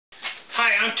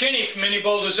I'm Tinny from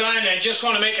Design, and I just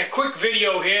want to make a quick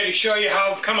video here to show you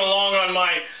how I've come along on my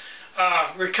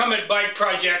recumbent bike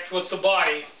project with the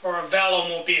body for a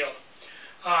Velomobile.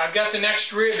 I've got the next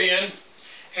rib in,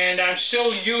 and I'm still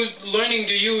learning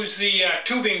to use the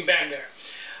tubing bender.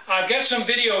 I've got some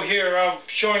video here of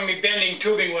showing me bending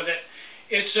tubing with it.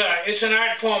 It's an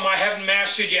art form I haven't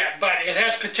mastered yet, but it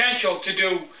has potential to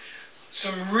do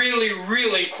some really,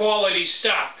 really quality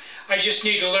stuff. I just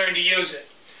need to learn to use it.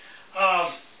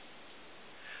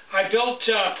 I built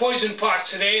poison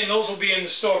pots today, and those will be in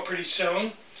the store pretty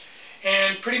soon.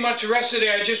 And pretty much the rest of the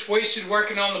day I just wasted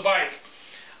working on the bike.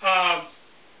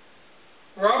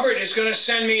 Robert is going to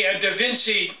send me a Da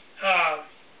Vinci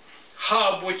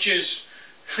hub, which is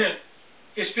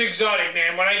it's big exotic,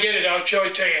 man. When I get it, I'll show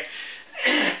it to you.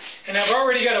 And I've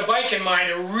already got a bike in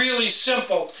mind, a really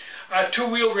simple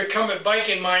two-wheel recumbent bike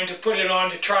in mind to put it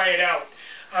on to try it out.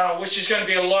 Which is going to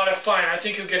be a lot of fun. I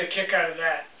think you'll get a kick out of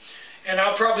that. And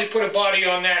I'll probably put a body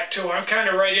on that too. I'm kind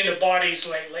of right into bodies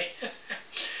lately.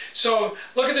 So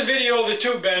look at the video of the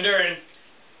tube bender and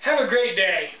have a great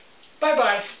day.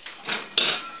 Bye-bye.